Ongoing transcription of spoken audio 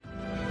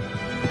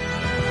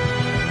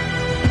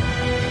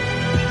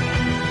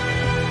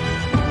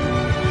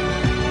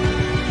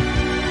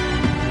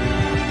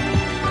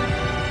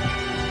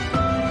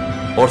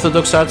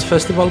Orthodox Arts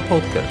Festival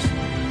podcast,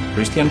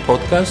 Christian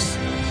podcasts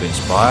to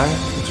inspire,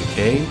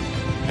 educate,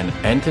 and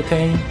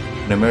entertain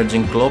an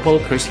emerging global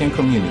Christian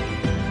community.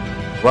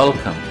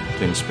 Welcome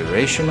to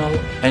Inspirational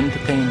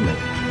Entertainment.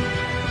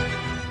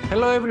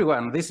 Hello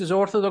everyone, this is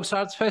Orthodox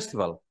Arts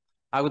Festival.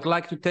 I would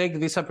like to take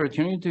this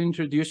opportunity to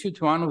introduce you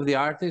to one of the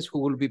artists who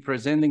will be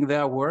presenting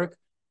their work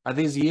at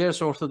this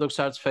year's Orthodox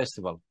Arts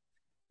Festival.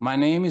 My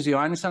name is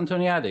Ioannis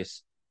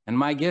Antoniadis, and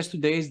my guest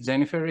today is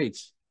Jennifer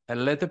Ritz, a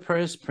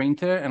letterpress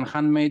printer and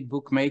handmade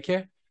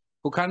bookmaker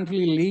who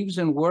currently lives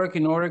and works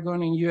in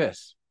Oregon in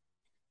US.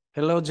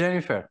 Hello,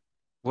 Jennifer.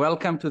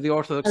 Welcome to the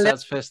Orthodox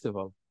Arts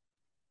Festival.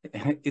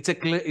 It's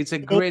a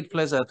great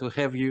pleasure to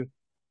have you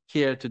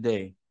here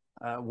today.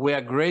 We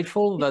are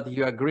grateful that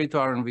you agreed to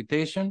our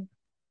invitation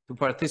to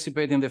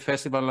participate in the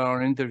festival and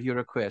our interview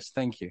request.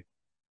 Thank you.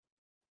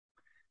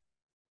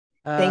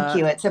 Thank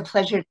you. It's a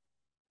pleasure.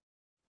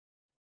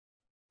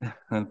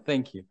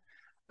 Thank you.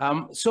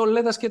 So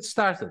let us get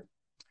started.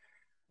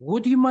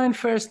 Would you mind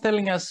first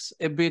telling us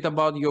a bit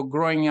about your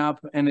growing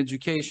up and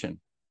education?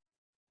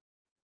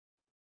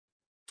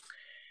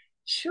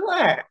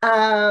 Sure.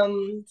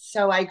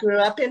 So I grew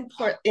up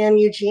in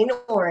Eugene,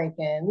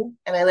 Oregon,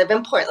 and I live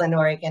in Portland,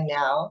 Oregon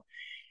now.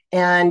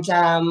 And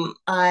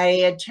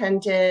I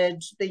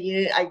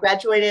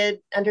graduated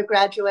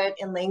undergraduate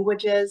in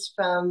languages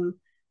from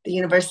the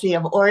University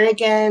of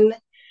Oregon.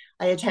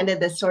 I attended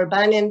the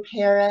Sorbonne in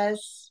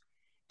Paris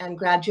and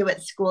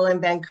graduate school in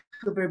Vancouver,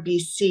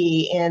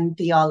 BC in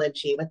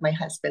theology with my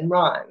husband,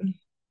 Ron.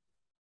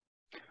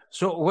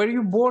 So were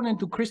you born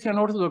into Christian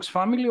Orthodox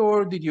family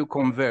or did you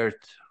convert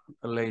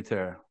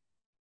later?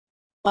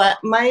 But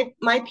my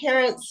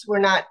parents were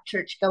not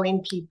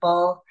church-going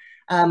people.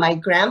 My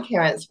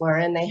grandparents were,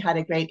 and they had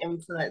a great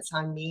influence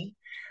on me.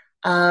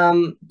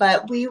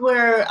 But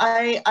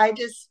I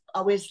just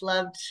always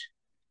loved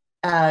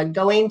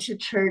going to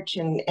church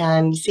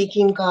and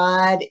seeking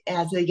God.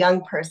 As a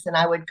young person,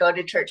 I would go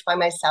to church by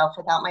myself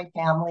without my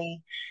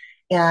family.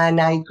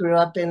 And I grew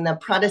up in the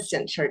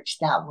Protestant church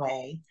that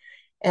way.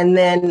 And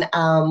then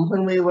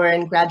when we were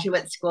in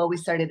graduate school, we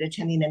started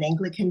attending an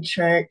Anglican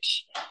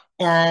church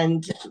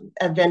and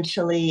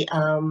eventually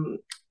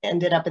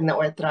ended up in the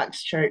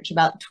Orthodox Church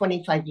about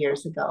 25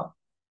 years ago.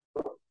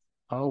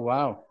 Oh,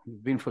 wow.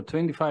 You've been for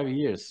 25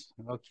 years.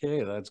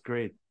 Okay, that's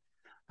great.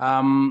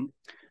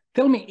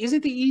 Tell me, is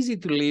it easy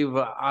to live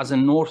as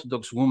an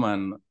Orthodox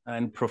woman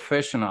and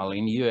professional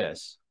in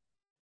US?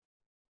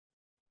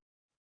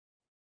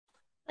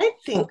 I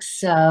think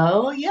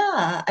so.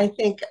 Yeah, I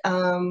think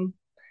my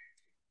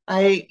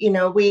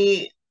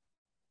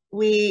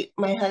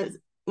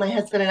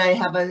husband and I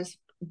have a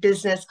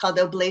business called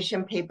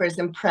Oblation Papers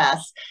and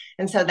Press,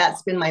 and so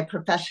that's been my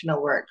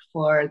professional work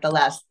for the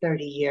last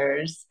 30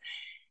 years.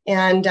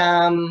 And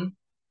I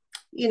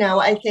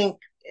think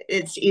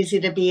it's easy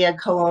to be a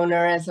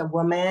co-owner as a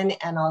woman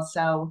and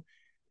also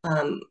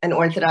an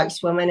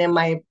Orthodox woman in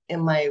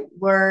my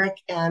work.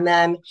 And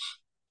then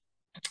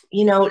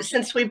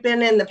since we've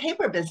been in the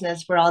paper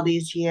business for all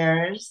these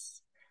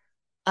years,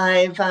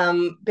 I've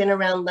been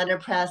around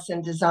letterpress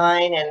and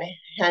design and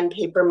hand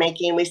paper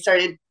making. We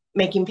started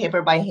making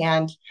paper by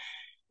hand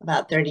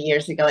about 30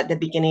 years ago at the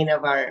beginning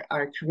of our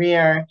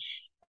career.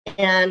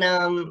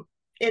 And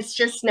it's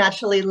just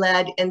naturally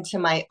led into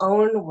my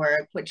own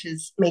work, which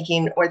is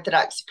making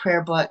Orthodox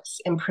prayer books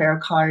and prayer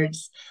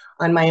cards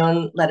on my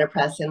own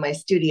letterpress in my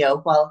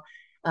studio while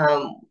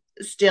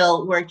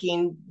still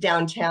working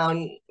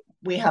downtown.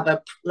 We have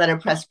a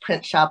letterpress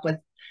print shop with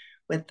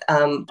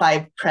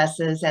 5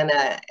 presses and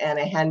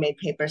a handmade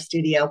paper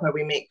studio where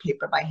we make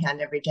paper by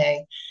hand every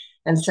day.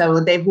 And so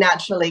they've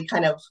naturally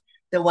kind of,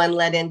 the one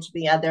led into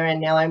the other.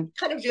 And now I'm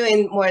kind of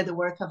doing more of the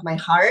work of my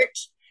heart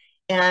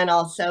and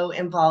also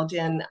involved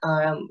in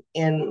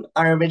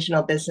our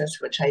original business,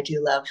 which I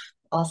do love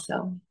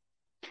also.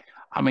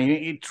 I mean,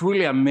 it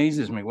truly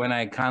amazes me when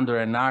I encounter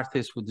an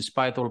artist who,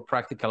 despite all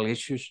practical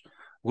issues,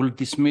 will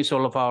dismiss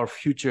all of our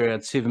future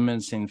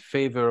achievements in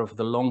favor of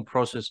the long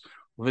process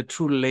of a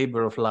true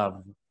labor of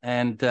love.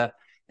 And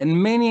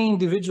many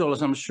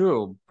individuals, I'm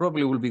sure,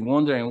 probably will be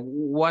wondering,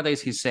 what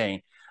is he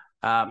saying?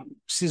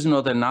 She's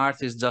not an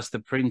artist, just a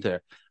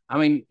printer. I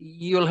mean,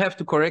 you'll have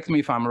to correct me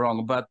if I'm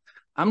wrong, but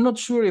I'm not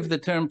sure if the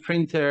term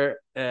printer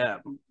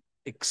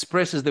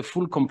expresses the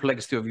full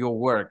complexity of your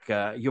work.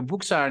 Your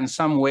books are in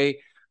some way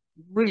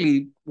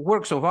really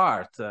works of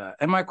art.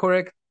 Am I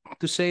correct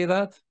to say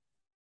that?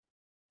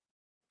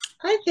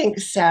 I think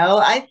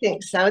so.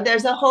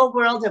 There's a whole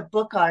world of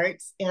book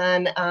arts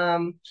and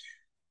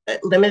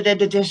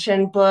limited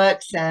edition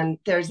books, and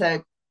there's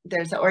an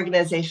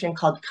organization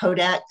called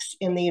Codex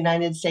in the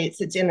United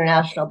States. It's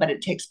international, but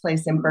it takes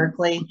place in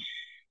Berkeley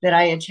that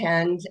I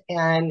attend,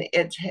 and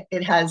it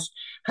has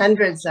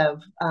hundreds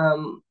of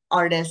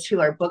artists who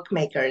are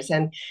bookmakers,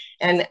 and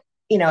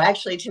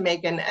actually to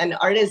make an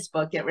artist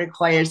book, it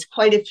requires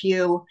quite a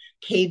few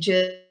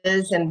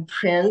pages and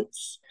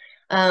prints.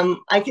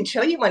 I could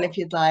show you one if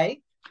you'd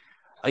like.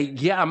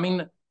 Yeah, I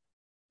mean,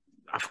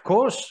 of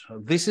course.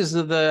 This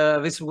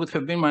would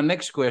have been my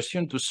next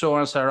question, to show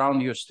us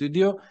around your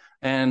studio.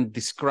 and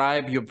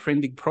describe your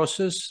printing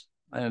process,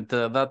 and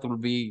that will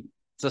be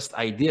just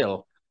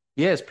ideal.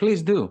 Yes,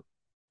 please do.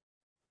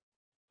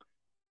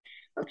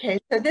 Okay,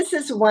 so this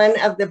is one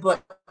of the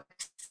books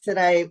that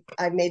I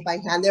made by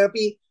hand.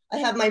 I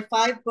have my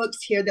 5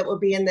 books here that will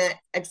be in the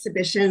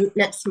exhibition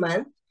next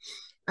month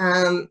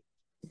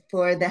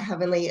for the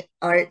Heavenly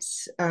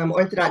Arts,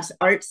 Orthodox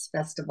Arts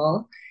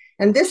Festival.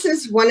 And this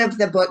is one of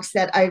the books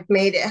that I've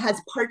made. It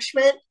has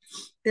parchment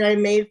that I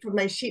made from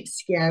my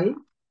sheepskin.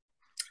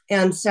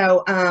 And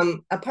so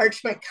a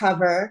parchment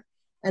cover,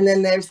 and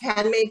then there's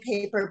handmade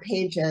paper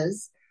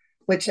pages,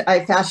 which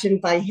I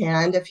fashioned by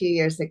hand a few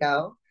years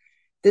ago.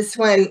 This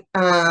one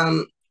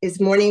is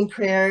morning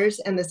prayers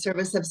and the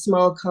service of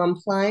small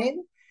compline.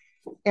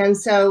 And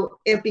so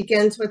it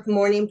begins with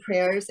morning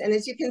prayers. And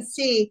as you can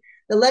see,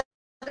 the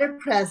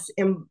letterpress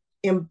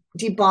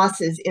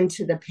debosses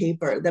into the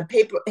paper. The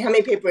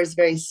handmade paper is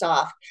very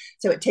soft,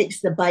 so it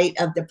takes the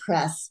bite of the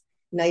press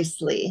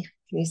nicely.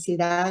 Can you see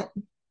that?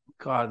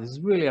 God, this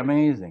is really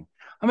amazing.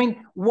 I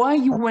mean, why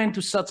you went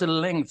to such a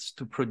length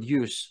to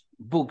produce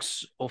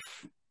books of,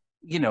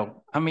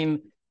 I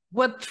mean,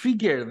 what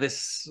triggered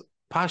this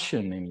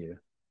passion in you?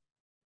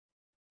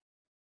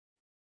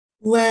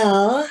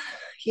 Well,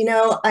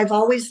 I've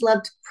always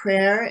loved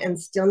prayer and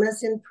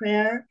stillness in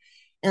prayer.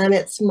 And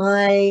it's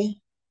my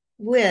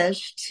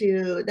wish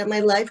that my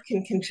life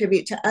can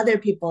contribute to other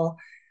people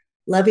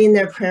loving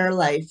their prayer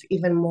life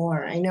even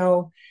more. I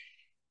know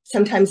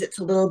sometimes it's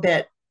a little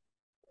bit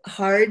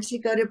hard to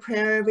go to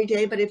prayer every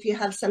day, but if you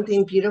have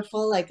something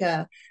beautiful like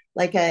a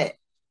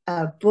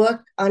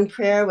book on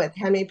prayer with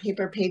handmade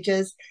paper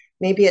pages,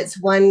 maybe it's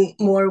one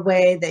more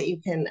way that you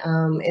can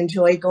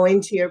enjoy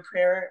going to your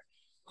prayer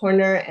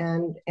corner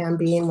and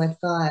being with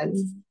God.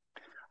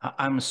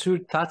 I'm sure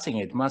touching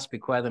it must be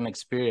quite an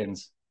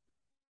experience.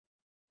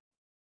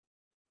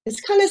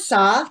 It's kind of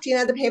soft,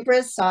 the paper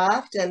is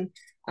soft, and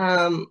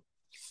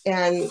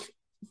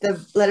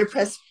the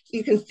letterpress,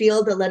 you can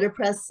feel the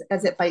letterpress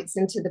as it bites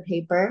into the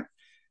paper.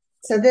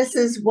 So this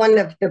is one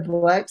of the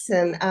books,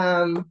 and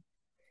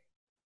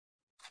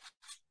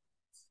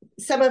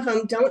some of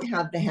them don't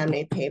have the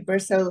handmade paper.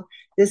 So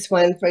this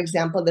one, for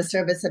example, the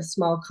service of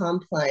small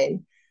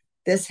compline,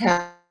 this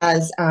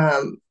has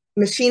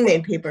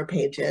machine-made paper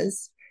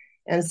pages,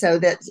 and so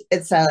that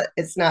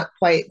it's not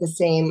quite the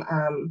same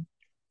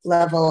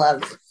level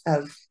of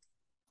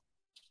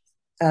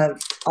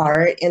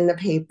art in the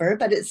paper,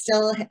 but it's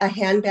still a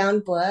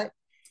hand-bound book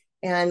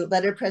and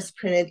letterpress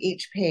printed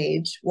each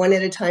page, one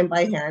at a time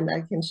by hand.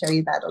 I can show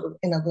you that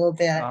in a little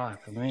bit. Oh,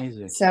 it's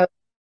amazing. So,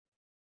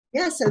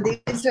 yeah, so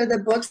these are the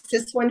books.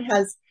 This one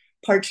has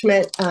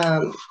parchment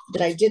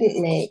that I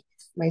didn't make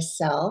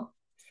myself.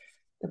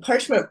 The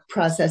parchment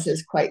process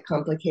is quite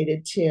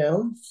complicated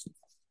too.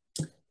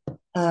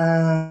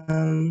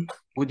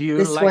 Would you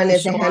this like one to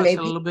is show a us handmade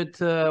a little bit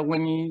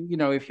when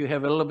if you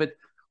have a little bit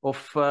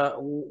of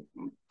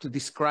to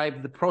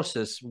describe the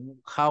process,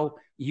 how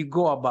you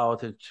go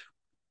about it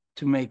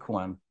to make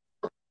one?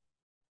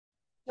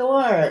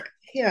 Sure.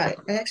 Here,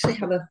 I actually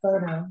have a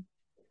photo.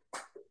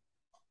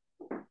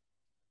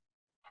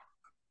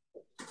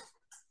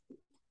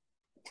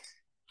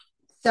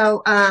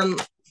 So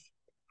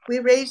we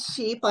raise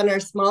sheep on our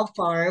small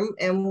farm,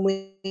 and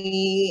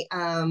we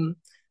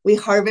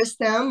harvest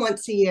them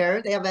once a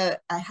year. They have a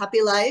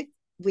happy life.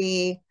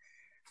 We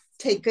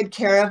take good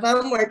care of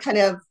them. We're kind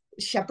of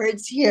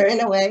shepherds here in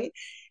a way.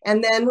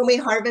 And then when we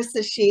harvest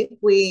the sheep,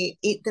 we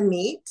eat the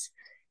meat,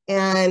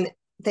 and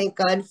thank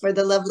God for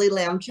the lovely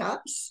lamb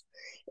chops.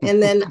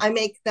 And then I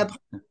make the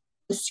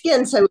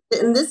skin. So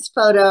in this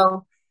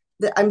photo,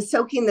 I'm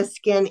soaking the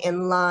skin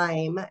in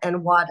lime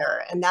and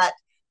water, and that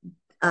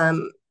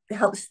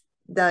helps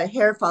the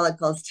hair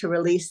follicles to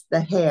release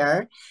the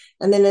hair.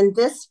 And then in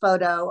this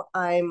photo,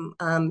 I'm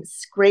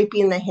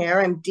scraping the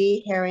hair. I'm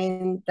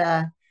de-hairing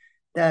the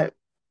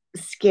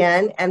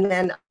skin, and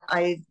then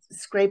I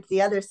scrape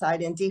the other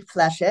side and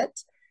deflesh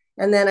it.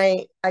 And then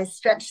I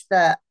stretch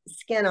the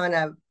skin on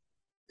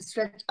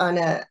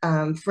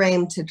a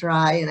frame to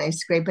dry, and I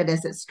scrape it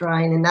as it's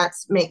drying, and that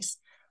makes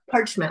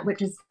parchment,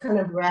 which is kind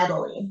of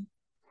rattly.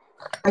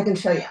 I can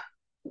show you.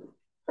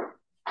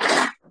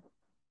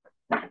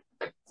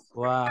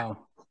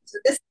 Wow. So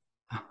this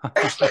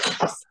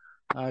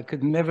I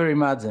could never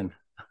imagine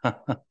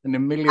in a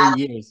million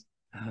years.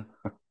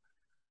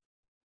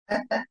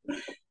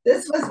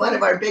 This was one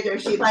of our bigger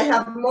sheep. I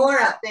have more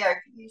up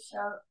there. Can you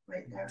show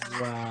right there?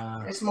 Wow.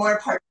 There's more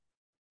parts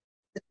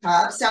at the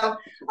top. So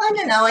I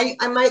don't know.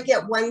 I might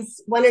get one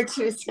or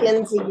two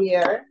skins a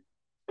year.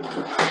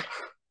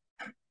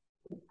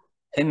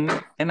 And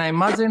I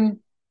imagine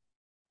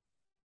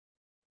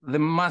there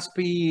must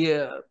be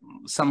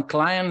some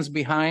clients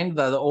behind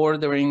that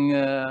ordering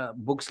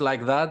books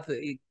like that.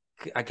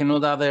 I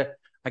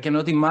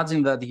cannot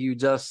imagine that you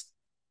just,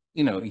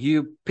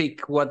 you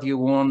pick what you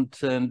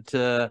want and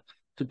to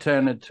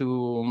turn it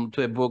to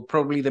a book.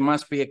 Probably there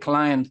must be a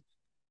client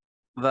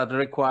that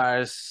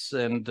requires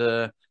and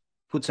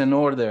puts an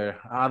order.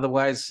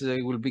 Otherwise,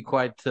 it will be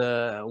quite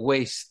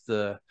waste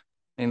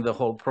in the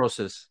whole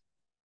process.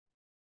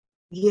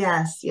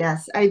 Yes,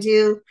 yes. I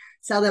do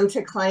sell them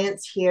to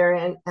clients here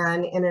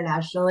and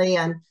internationally,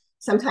 and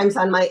sometimes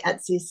on my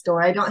Etsy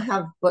store. I don't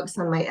have books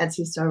on my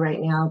Etsy store right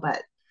now,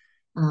 but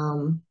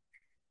um,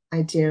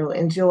 I do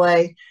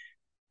enjoy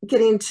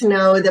getting to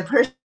know the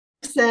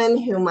person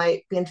who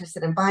might be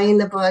interested in buying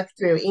the book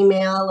through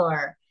email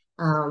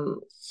um,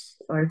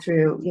 or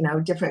through,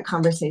 different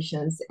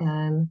conversations.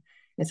 And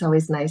it's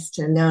always nice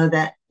to know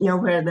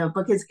where the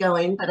book is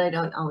going, but I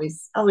don't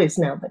always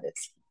know, but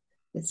it's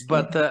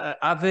good. But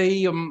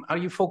are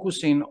you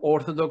focusing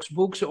Orthodox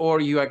books,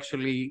 or you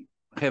actually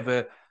have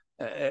a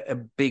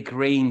big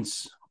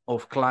range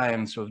of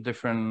clients of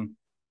different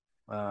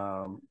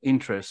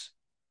interests?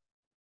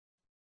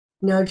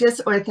 No,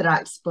 just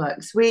Orthodox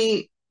books.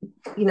 We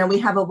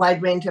have a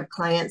wide range of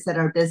clients that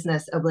are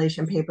business,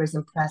 oblation papers,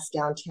 and press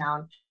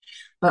downtown.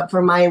 But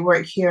for my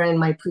work here in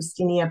my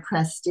Pustinia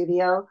press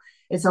studio,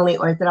 it's only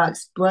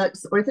Orthodox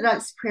books,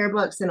 Orthodox prayer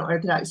books, and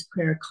Orthodox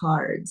prayer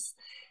cards.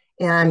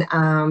 And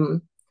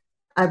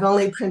I've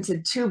only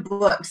printed 2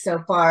 books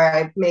so far.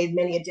 I've made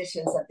many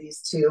editions of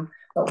these 2,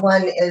 but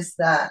one is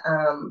the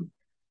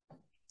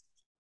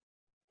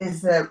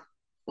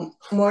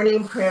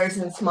morning prayers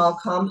in small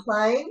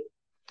compline,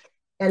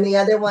 and the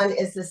other one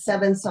is the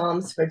 7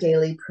 Psalms for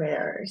daily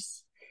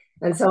prayers.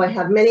 And so I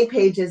have many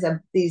pages of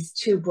these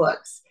 2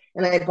 books,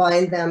 and I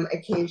bind them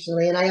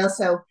occasionally. And I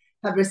also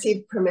have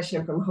received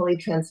permission from Holy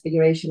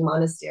Transfiguration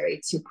Monastery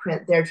to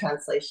print their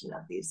translation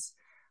of these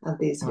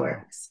Wow.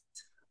 works.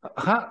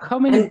 How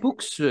many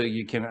books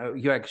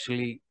you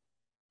actually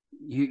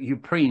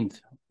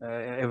print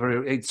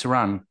every it's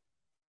run?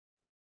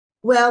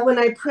 Well, when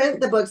I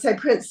print the books, I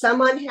print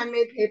some on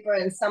handmade paper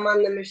and some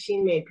on the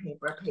machine-made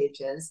paper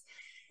pages.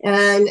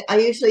 And I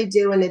usually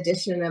do an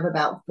edition of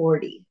about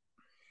 40.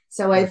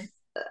 So I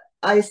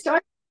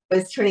started, I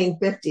was turning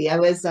 50. I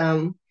was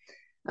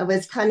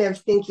kind of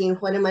thinking,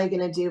 what am I going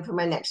to do for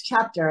my next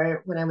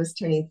chapter when I was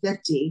turning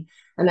 50?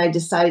 And I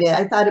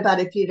thought about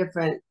a few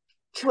different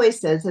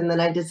choices, and then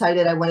I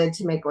decided I wanted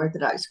to make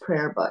Orthodox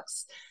prayer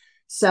books.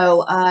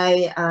 So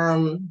we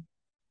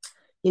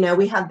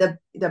have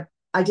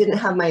I didn't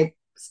have my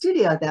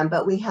studio then,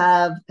 but we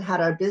have had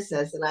our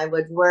business, and I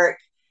would work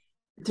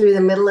through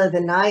the middle of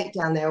the night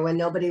down there when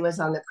nobody was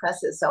on the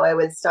presses. So I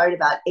would start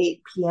about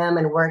 8 p.m.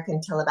 and work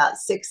until about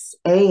 6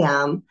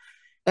 a.m.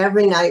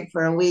 every night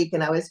for a week.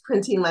 And I was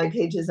printing my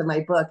pages of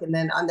my book. And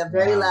then on the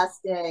very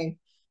last day,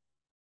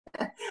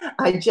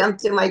 I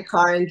jumped in my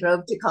car and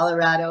drove to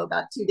Colorado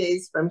about 2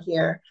 days from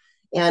here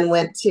and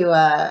went to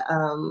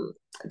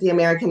the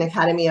American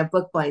Academy of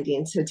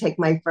Bookbinding to take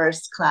my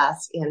first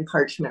class in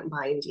parchment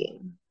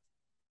binding.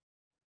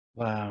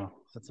 Wow,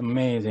 that's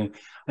amazing.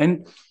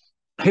 And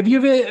have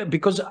you ever,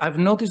 because I've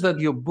noticed that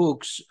your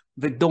books,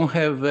 they don't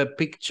have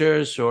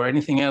pictures or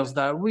anything else,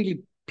 that are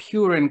really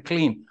pure and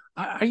clean.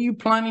 Are you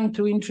planning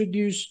to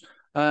introduce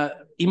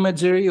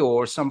imagery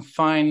or some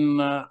fine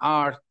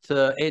art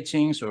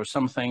etchings or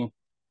something?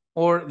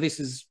 Or this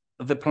is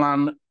the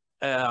plan,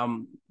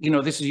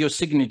 this is your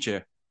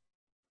signature?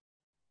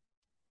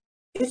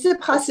 It's a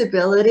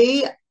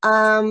possibility.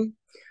 I'm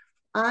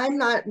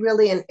not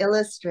really an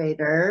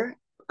illustrator.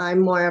 I'm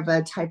more of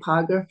a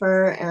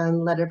typographer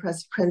and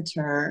letterpress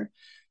printer,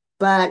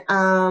 but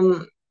I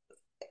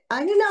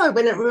don't know. I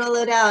wouldn't rule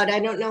it out. I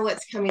don't know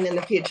what's coming in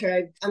the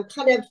future. I'm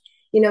kind of,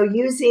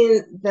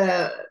 using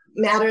the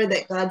matter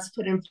that God's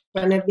put in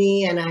front of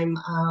me, and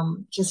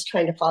I'm just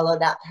trying to follow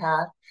that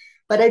path.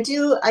 But I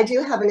do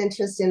have an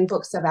interest in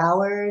books of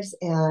hours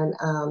and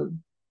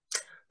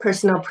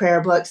personal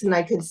prayer books, and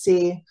I could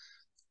see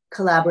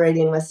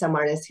collaborating with some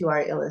artists who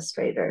are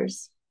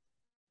illustrators.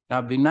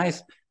 That'd be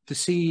nice to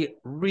see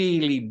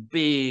really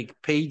big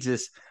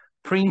pages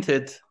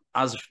printed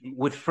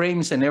with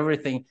frames and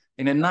everything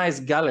in a nice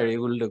gallery. It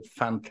will look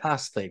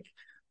fantastic.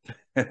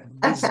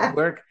 This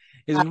work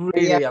is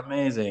really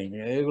amazing.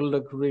 It will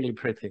look really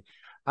pretty.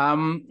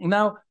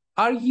 Now,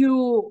 are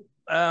you?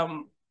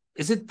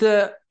 Is it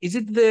the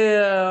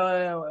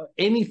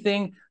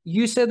anything?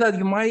 You said that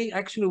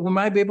we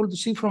might be able to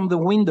see from the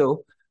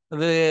window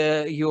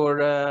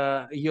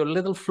your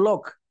little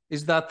flock.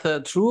 Is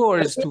that true, or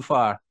is it too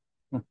far?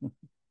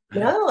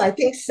 No, I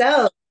think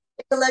so.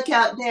 Take a look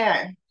out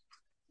there.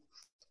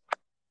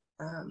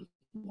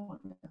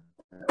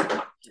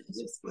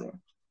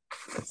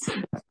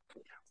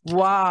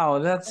 Wow,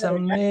 that's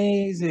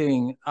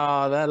amazing.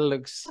 Oh,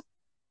 that's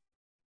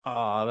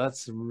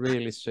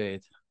really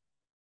sweet.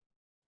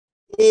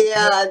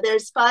 Yeah,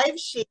 there's 5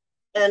 sheep,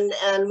 and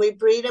we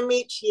breed them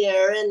each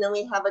year, and then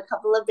we have a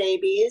couple of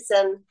babies,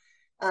 and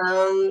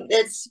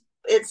it's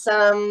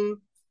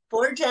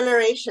 4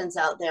 generations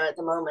out there at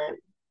the moment.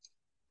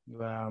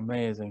 Wow,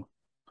 amazing.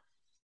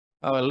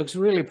 Oh, it looks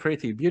really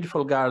pretty.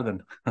 Beautiful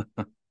garden.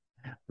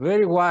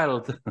 Very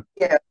wild.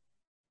 Yeah.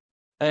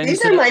 And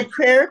these are my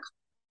prayer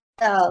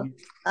cards.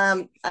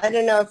 I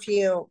don't know if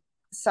you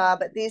saw,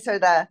 but these are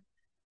the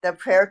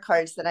prayer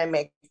cards that I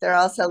make. They're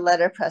also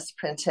letterpress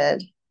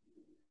printed.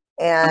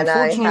 And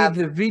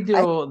unfortunately, the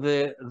video,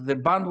 the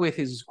bandwidth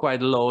is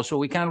quite low, so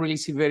we can't really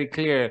see very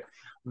clear.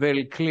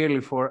 very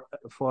clearly for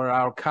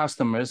our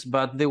customers,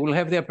 but they will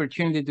have the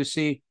opportunity to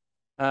see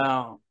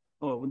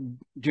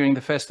during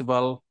the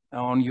festival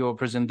on your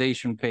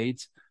presentation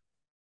page.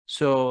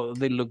 So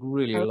they look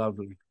really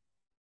lovely,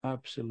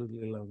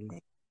 absolutely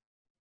lovely.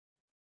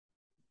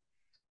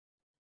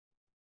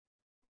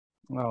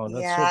 Wow,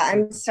 that's yeah, so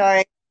I'm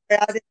sorry. We're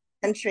out of the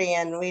country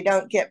and we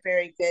don't get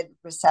very good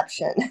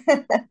reception.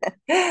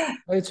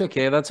 It's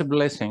okay. That's a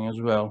blessing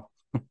as well.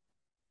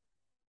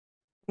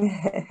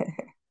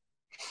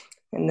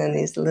 And then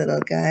these little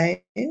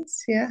guys.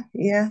 Yeah,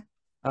 yeah.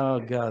 Oh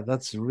God,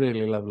 that's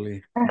really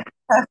lovely.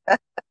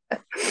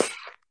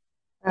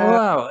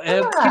 Wow.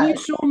 Can you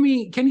show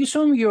me? Can you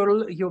show me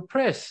your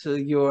press?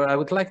 I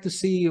would like to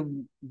see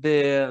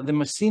the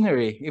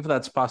machinery, if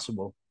that's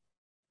possible.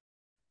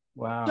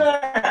 Wow. Sure.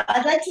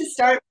 I'd like to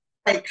start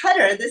with my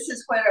cutter. This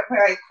is where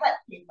I cut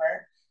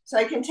paper. So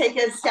I can take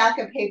a stack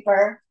of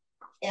paper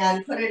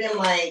and put it in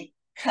my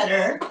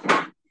cutter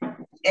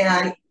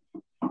and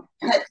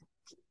cut.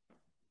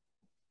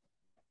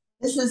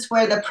 This is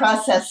where the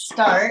process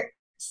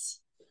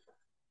starts.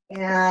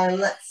 And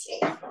let's see.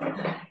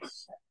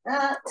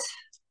 That.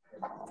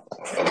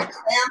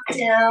 Clamp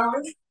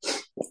down.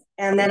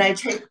 And then I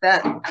take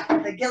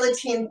the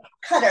guillotine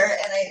cutter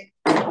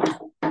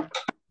and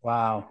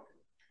Wow.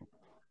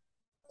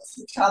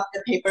 chop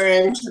the paper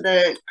into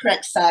the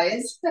correct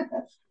size. And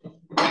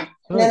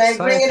then exciting. I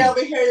bring it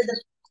over here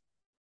to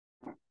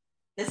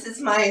this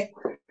is my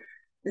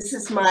it's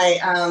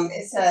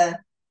a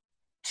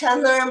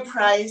Chandler and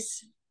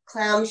Price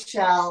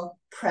clamshell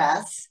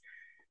press.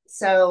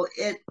 So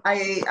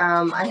I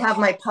have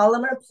my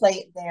polymer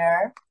plate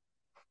there,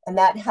 and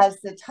that has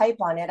the type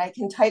on it. I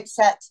can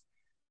typeset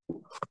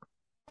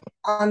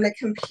on the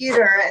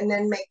computer and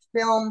then make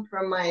film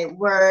from my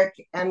work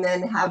and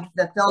then have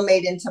the film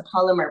made into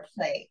polymer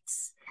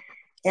plates.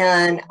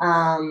 And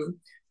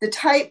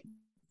the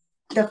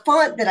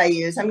font that I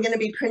use, I'm going to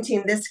be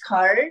printing this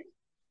card,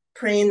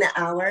 praying the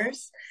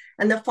hours.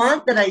 And the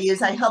font that I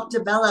use, I helped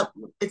develop,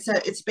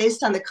 it's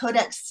based on the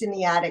Codex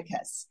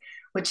Sinaiticus,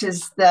 which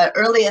is the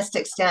earliest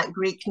extant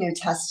Greek New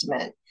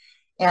Testament.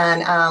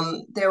 And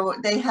there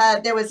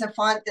was a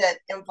font that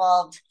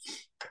involved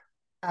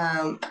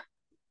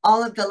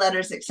all of the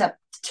letters except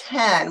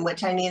 10,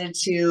 which I needed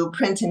to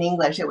print in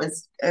English. It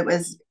was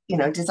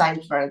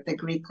designed for the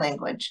Greek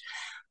language.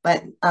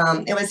 But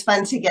it was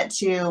fun to get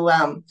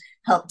to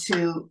help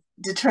to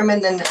determine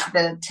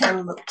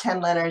the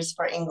 10 letters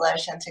for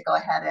English and to go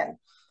ahead and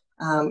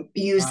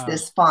use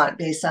this font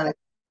based on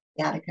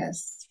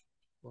Sinaiticus.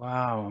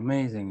 Wow,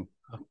 amazing.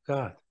 Oh,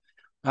 God.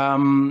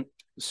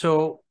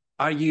 So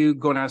are you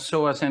going to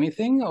show us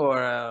anything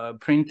or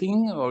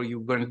printing, or are you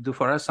going to do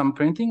for us some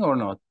printing or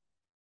not?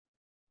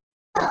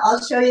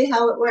 I'll show you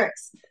how it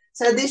works.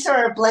 So these are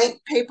our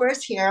blank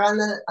papers here on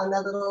the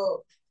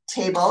little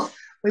table.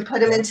 We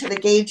put them into the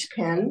gauge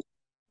pin,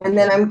 and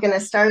then I'm going to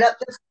start up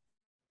this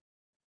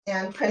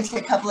and print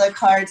a couple of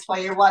cards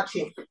while you're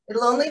watching.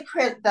 It'll only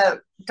print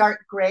the dark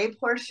gray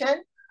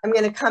portion. I'm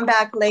going to come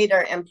back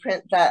later and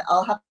print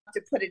I'll have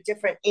to put a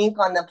different ink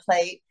on the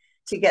plate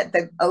to get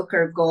the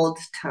ochre gold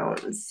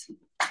tones.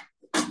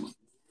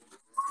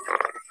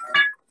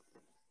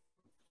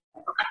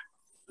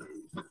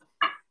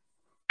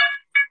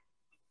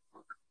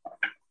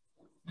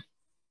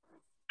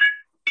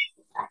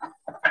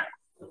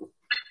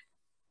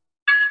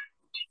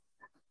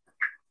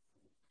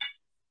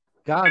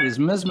 God, is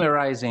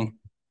mesmerizing.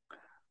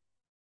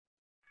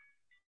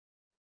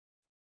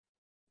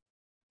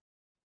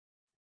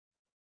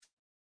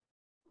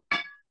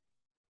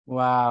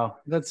 Wow,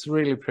 that's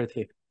really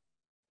pretty.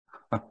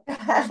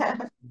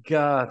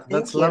 God,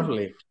 that's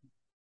lovely.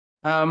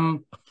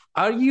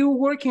 Are you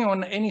working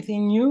on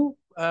anything new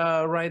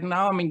right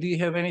now? I mean, do you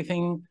have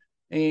anything?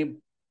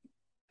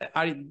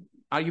 Are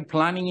you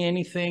planning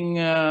anything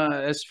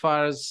as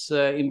far as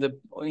in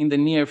the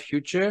near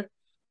future,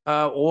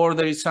 or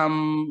there is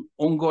some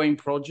ongoing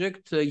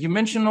project? You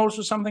mentioned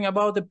also something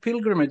about the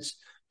pilgrimage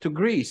to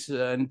Greece,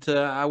 and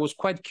I was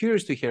quite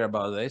curious to hear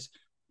about this.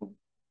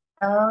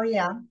 Oh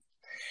yeah.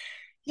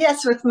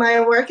 Yes, with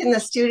my work in the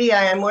studio,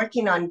 I'm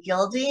working on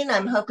gilding.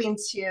 I'm hoping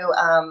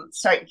to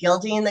start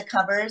gilding the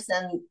covers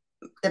and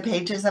the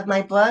pages of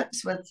my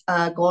books with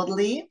gold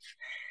leaf.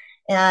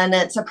 And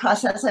it's a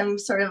process I'm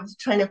sort of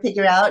trying to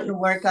figure out and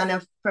work on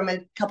from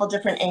a couple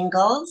different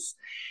angles.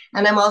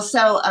 And I'm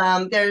also,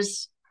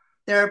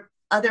 there are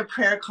other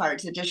prayer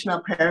cards,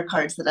 additional prayer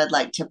cards that I'd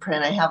like to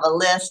print. I have a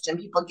list and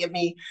people give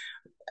me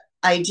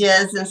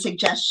ideas and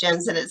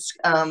suggestions, and it's,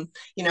 I'm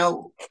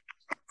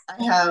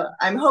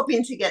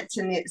hoping to get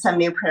to some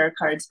new prayer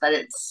cards, but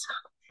it's,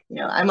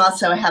 I'm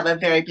also have a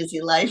very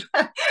busy life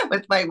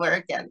with my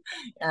work and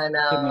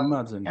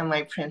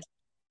my print.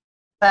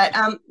 But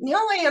I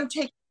am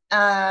taking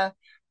a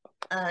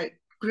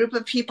group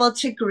of people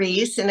to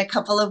Greece in a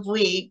couple of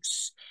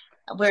weeks,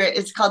 where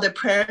it's called the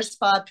Prayer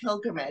Spa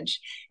Pilgrimage,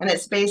 and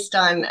it's based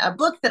on a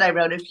book that I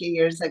wrote a few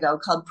years ago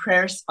called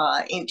Prayer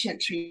Spa: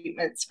 Ancient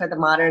Treatments for the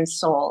Modern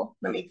Soul.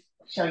 Let me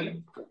show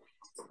you.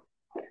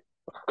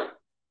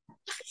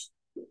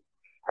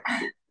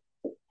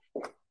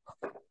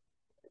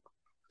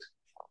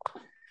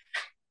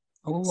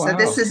 Oh, wow. So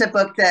this is a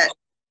book that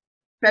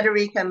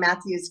Frederica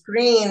Matthews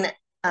Green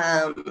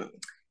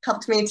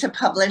helped me to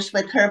publish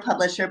with her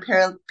publisher,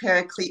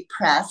 Paraclete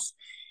Press.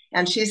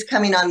 And she's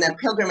coming on the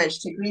pilgrimage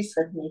to Greece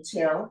with me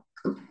too.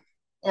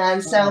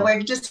 And so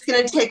we're just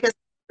going to take a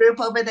group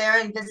over there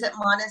and visit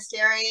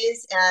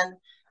monasteries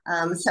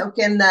and soak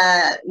in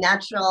the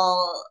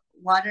natural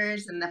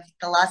waters and the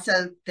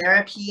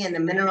thalassotherapy and the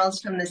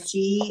minerals from the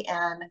sea.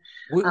 And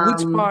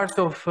which part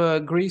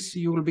of Greece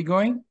you will be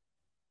going?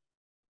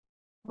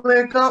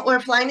 We're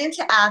flying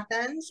into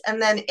Athens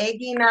and then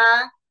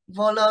Aegina,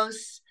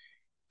 Volos,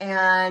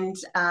 and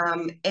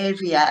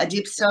Avia.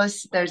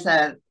 Adipsos, there's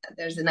a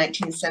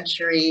 19th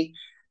century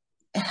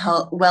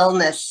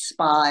wellness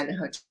spa and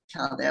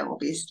hotel there we'll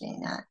be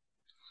staying at.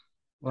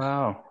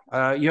 Wow.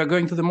 You are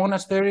going to the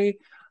monastery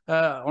in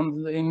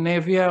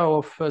Evia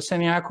of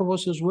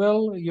Sinaiticus as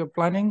well, you're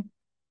planning?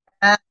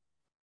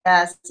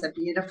 Yes, it's a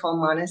beautiful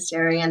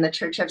monastery, and the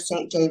Church of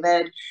Saint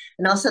David,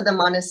 and also the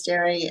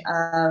monastery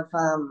of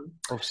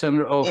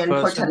in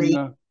Puerto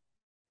Rico.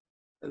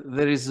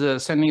 There is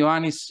Saint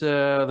Ioannis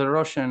the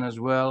Russian as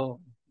well,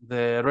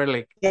 the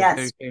relic, yes.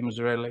 The very famous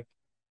relic.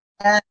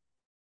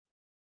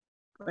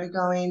 We're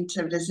going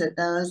to visit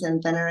those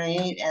and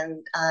venerate,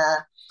 and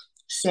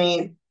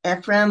Saint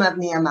Ephraim of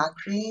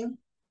Neamakri.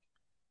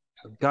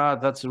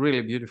 God, that's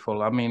really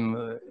beautiful. I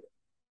mean,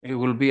 it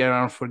will be an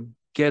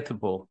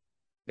unforgettable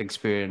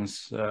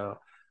experience.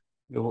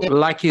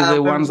 Lucky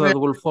the ones that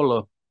will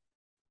follow.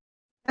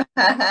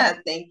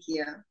 Thank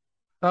you.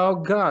 Oh,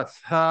 God.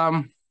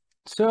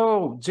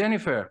 So,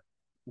 Jennifer,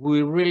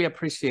 we really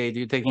appreciate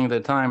you taking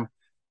the time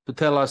to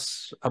tell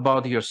us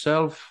about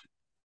yourself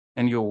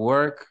and your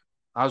work,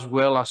 as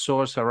well as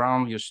source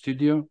around your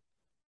studio.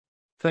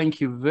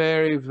 Thank you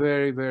very,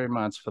 very, very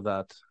much for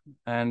that.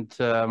 And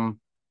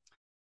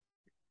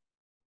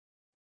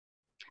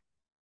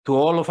to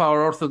all of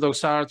our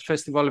Orthodox Art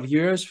Festival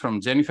viewers,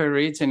 from Jennifer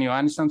Reeds and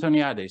Ioannis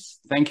Antoniadis,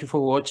 thank you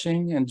for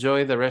watching.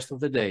 Enjoy the rest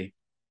of the day.